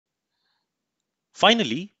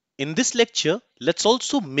Finally, in this lecture, let's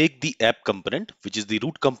also make the app component, which is the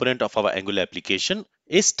root component of our Angular application,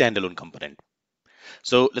 a standalone component.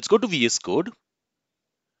 So let's go to VS Code,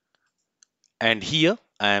 and here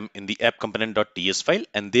I am in the app component.ts file,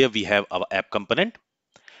 and there we have our app component.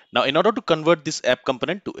 Now, in order to convert this app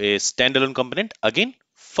component to a standalone component, again,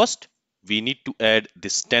 first we need to add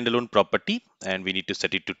this standalone property and we need to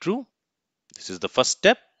set it to true. This is the first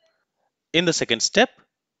step. In the second step,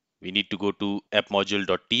 we need to go to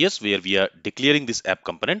app_module.ts where we are declaring this app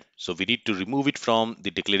component. So we need to remove it from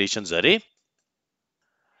the declarations array.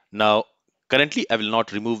 Now, currently I will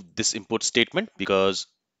not remove this import statement because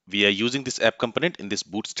we are using this app component in this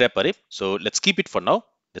bootstrap array. So let's keep it for now.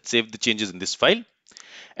 Let's save the changes in this file.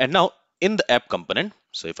 And now in the app component,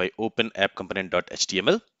 so if I open app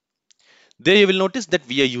component.html, there you will notice that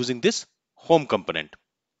we are using this home component.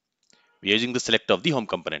 We are using the selector of the home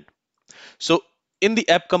component. So in the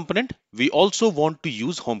app component, we also want to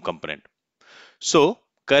use home component. So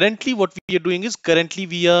currently what we are doing is currently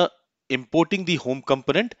we are importing the home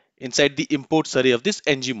component inside the imports array of this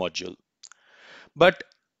ng module. But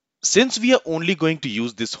since we are only going to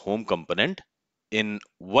use this home component in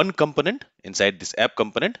one component inside this app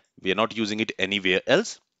component, we are not using it anywhere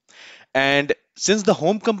else. And since the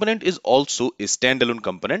home component is also a standalone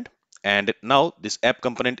component, and now this app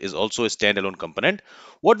component is also a standalone component,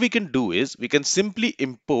 what we can do is we can simply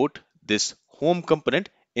import this home component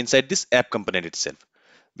inside this app component itself.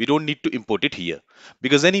 We don't need to import it here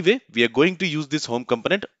because anyway, we are going to use this home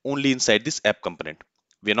component only inside this app component.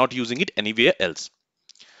 We are not using it anywhere else.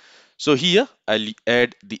 So here I'll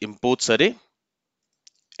add the imports array,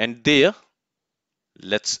 and there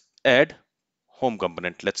let's add home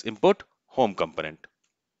component. Let's import home component.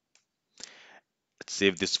 Let's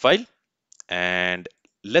save this file and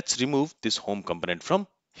let's remove this home component from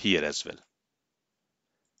here as well.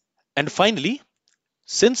 And finally,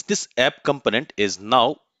 since this app component is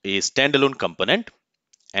now a standalone component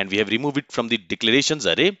and we have removed it from the declarations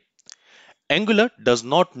array, Angular does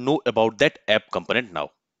not know about that app component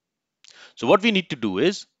now. So what we need to do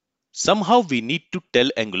is somehow we need to tell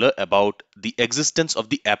Angular about the existence of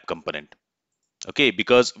the app component. Okay,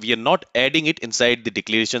 because we are not adding it inside the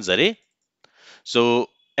declarations array. So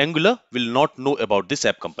Angular will not know about this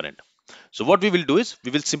app component. So what we will do is we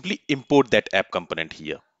will simply import that app component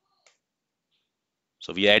here.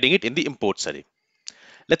 So we are adding it in the imports array.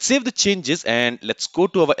 Let's save the changes and let's go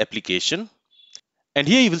to our application. And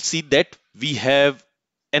here you will see that we have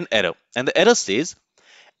an error. And the error says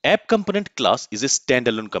app component class is a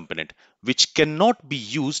standalone component which cannot be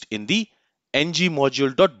used in the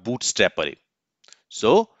ngModule.bootstrap array.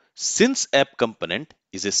 So since app component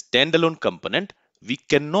is a standalone component, we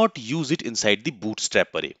cannot use it inside the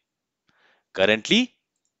bootstrap array. Currently,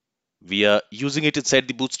 we are using it inside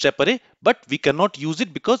the bootstrap array, but we cannot use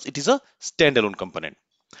it because it is a standalone component.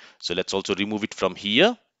 So let's also remove it from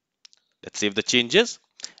here. Let's save the changes.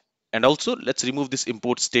 And also let's remove this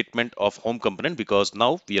import statement of home component because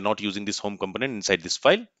now we are not using this home component inside this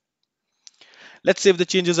file. Let's save the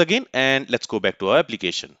changes again and let's go back to our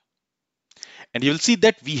application. And you will see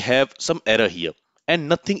that we have some error here and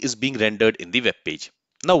nothing is being rendered in the web page.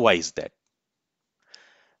 Now why is that?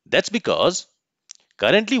 That's because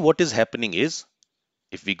currently what is happening is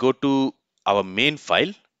if we go to our main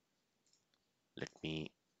file, let me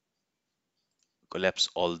collapse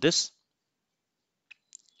all this.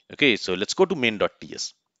 Okay, so let's go to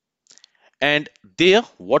main.ts. And there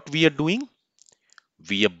what we are doing,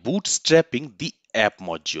 we are bootstrapping the app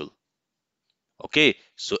module. Okay,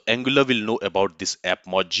 so Angular will know about this app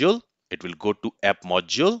module. It will go to app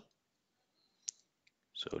module.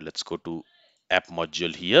 So let's go to app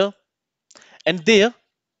module here. And there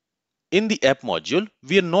in the app module,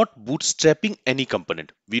 we are not bootstrapping any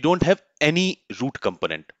component. We don't have any root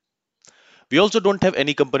component. We also don't have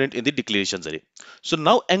any component in the declarations array. So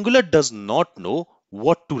now Angular does not know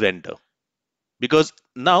what to render because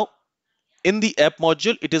now in the app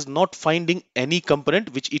module, it is not finding any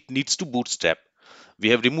component which it needs to bootstrap. We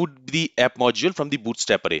have removed the app module from the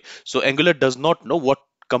bootstrap array. So Angular does not know what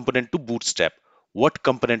component to bootstrap, what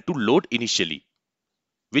component to load initially,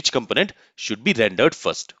 which component should be rendered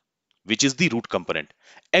first, which is the root component.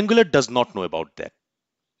 Angular does not know about that.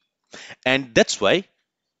 And that's why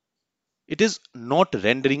it is not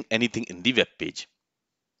rendering anything in the web page.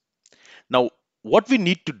 Now, what we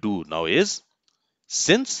need to do now is,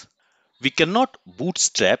 since we cannot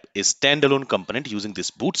bootstrap a standalone component using this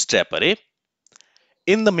bootstrap array,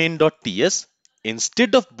 in the main.ts,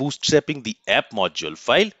 instead of bootstrapping the app module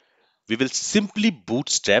file, we will simply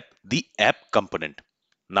bootstrap the app component.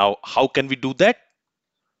 Now, how can we do that?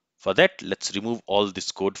 For that, let's remove all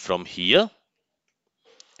this code from here.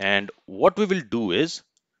 And what we will do is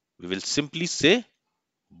we will simply say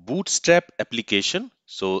bootstrap application.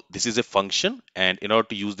 So this is a function, and in order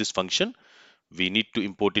to use this function, we need to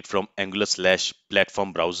import it from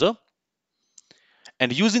Angular/platform browser.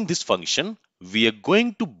 And using this function, we are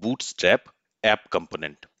going to bootstrap app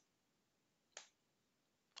component.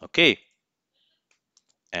 Okay.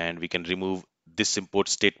 And we can remove this import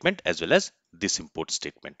statement as well as this import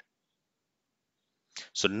statement.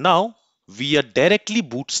 So now we are directly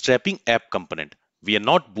bootstrapping app component. We are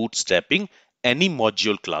not bootstrapping any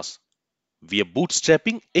module class. We are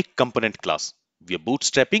bootstrapping a component class. We are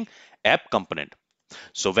bootstrapping app component.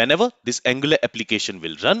 So whenever this Angular application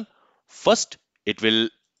will run, first it will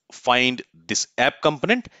find this app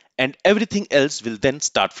component and everything else will then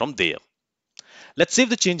start from there. Let's save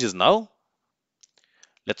the changes now.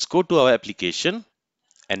 Let's go to our application,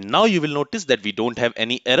 and now you will notice that we don't have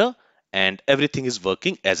any error and everything is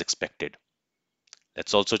working as expected.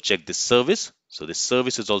 Let's also check this service. So this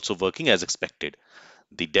service is also working as expected.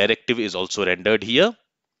 The directive is also rendered here.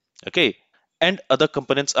 Okay. And other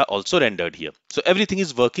components are also rendered here. So everything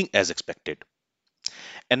is working as expected.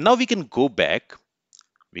 And now we can go back.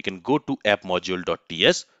 We can go to app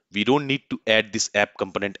module.ts. We don't need to add this app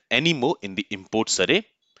component anymore in the imports array,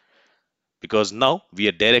 because now we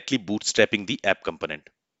are directly bootstrapping the app component.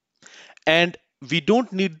 And we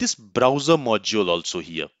don't need this browser module also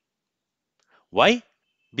here. Why?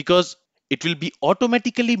 Because it will be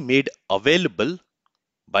automatically made available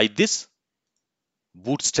by this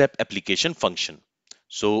bootstrap application function.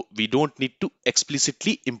 So we don't need to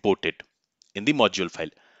explicitly import it in the module file.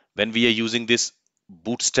 When we are using this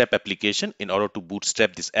bootstrap application in order to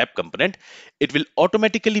bootstrap this app component, it will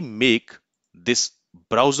automatically make this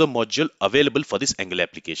browser module available for this Angular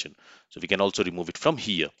application. So we can also remove it from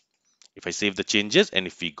here. If I save the changes and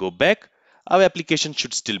if we go back, our application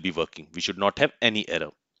should still be working. We should not have any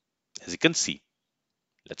error. As you can see,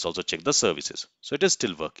 let's also check the services. So it is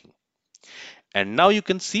still working. And now you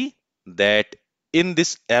can see that in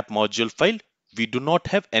this app module file, we do not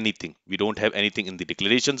have anything. We don't have anything in the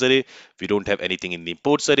declarations array. We don't have anything in the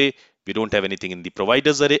imports array. We don't have anything in the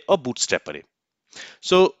providers array or bootstrap array.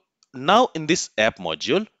 So now in this app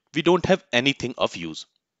module, we don't have anything of use.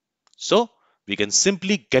 So we can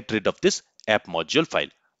simply get rid of this app module file.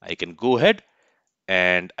 I can go ahead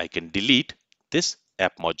and I can delete this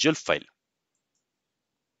app module file.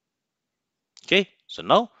 Okay, so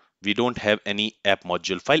now we don't have any app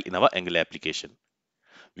module file in our Angular application.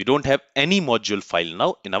 We don't have any module file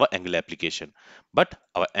now in our Angular application, but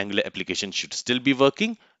our Angular application should still be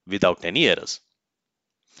working without any errors.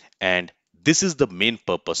 And this is the main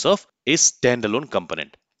purpose of a standalone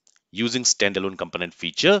component. Using standalone component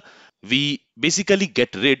feature, we basically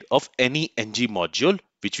get rid of any ng module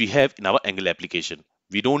which we have in our Angular application.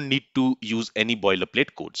 We don't need to use any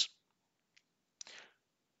boilerplate codes.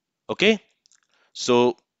 Okay,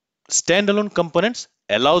 so standalone components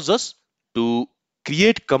allows us to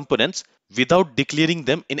create components without declaring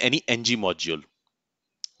them in any ng module,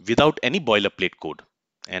 without any boilerplate code.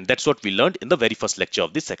 And that's what we learned in the very first lecture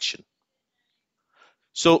of this section.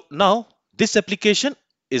 So now this application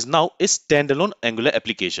is now a standalone Angular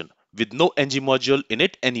application with no ng module in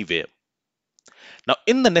it anywhere. Now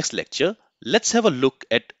in the next lecture, let's have a look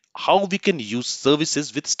at how we can use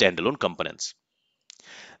services with standalone components.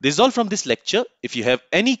 This is all from this lecture. If you have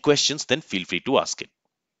any questions, then feel free to ask it.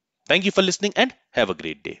 Thank you for listening and have a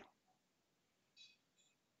great day.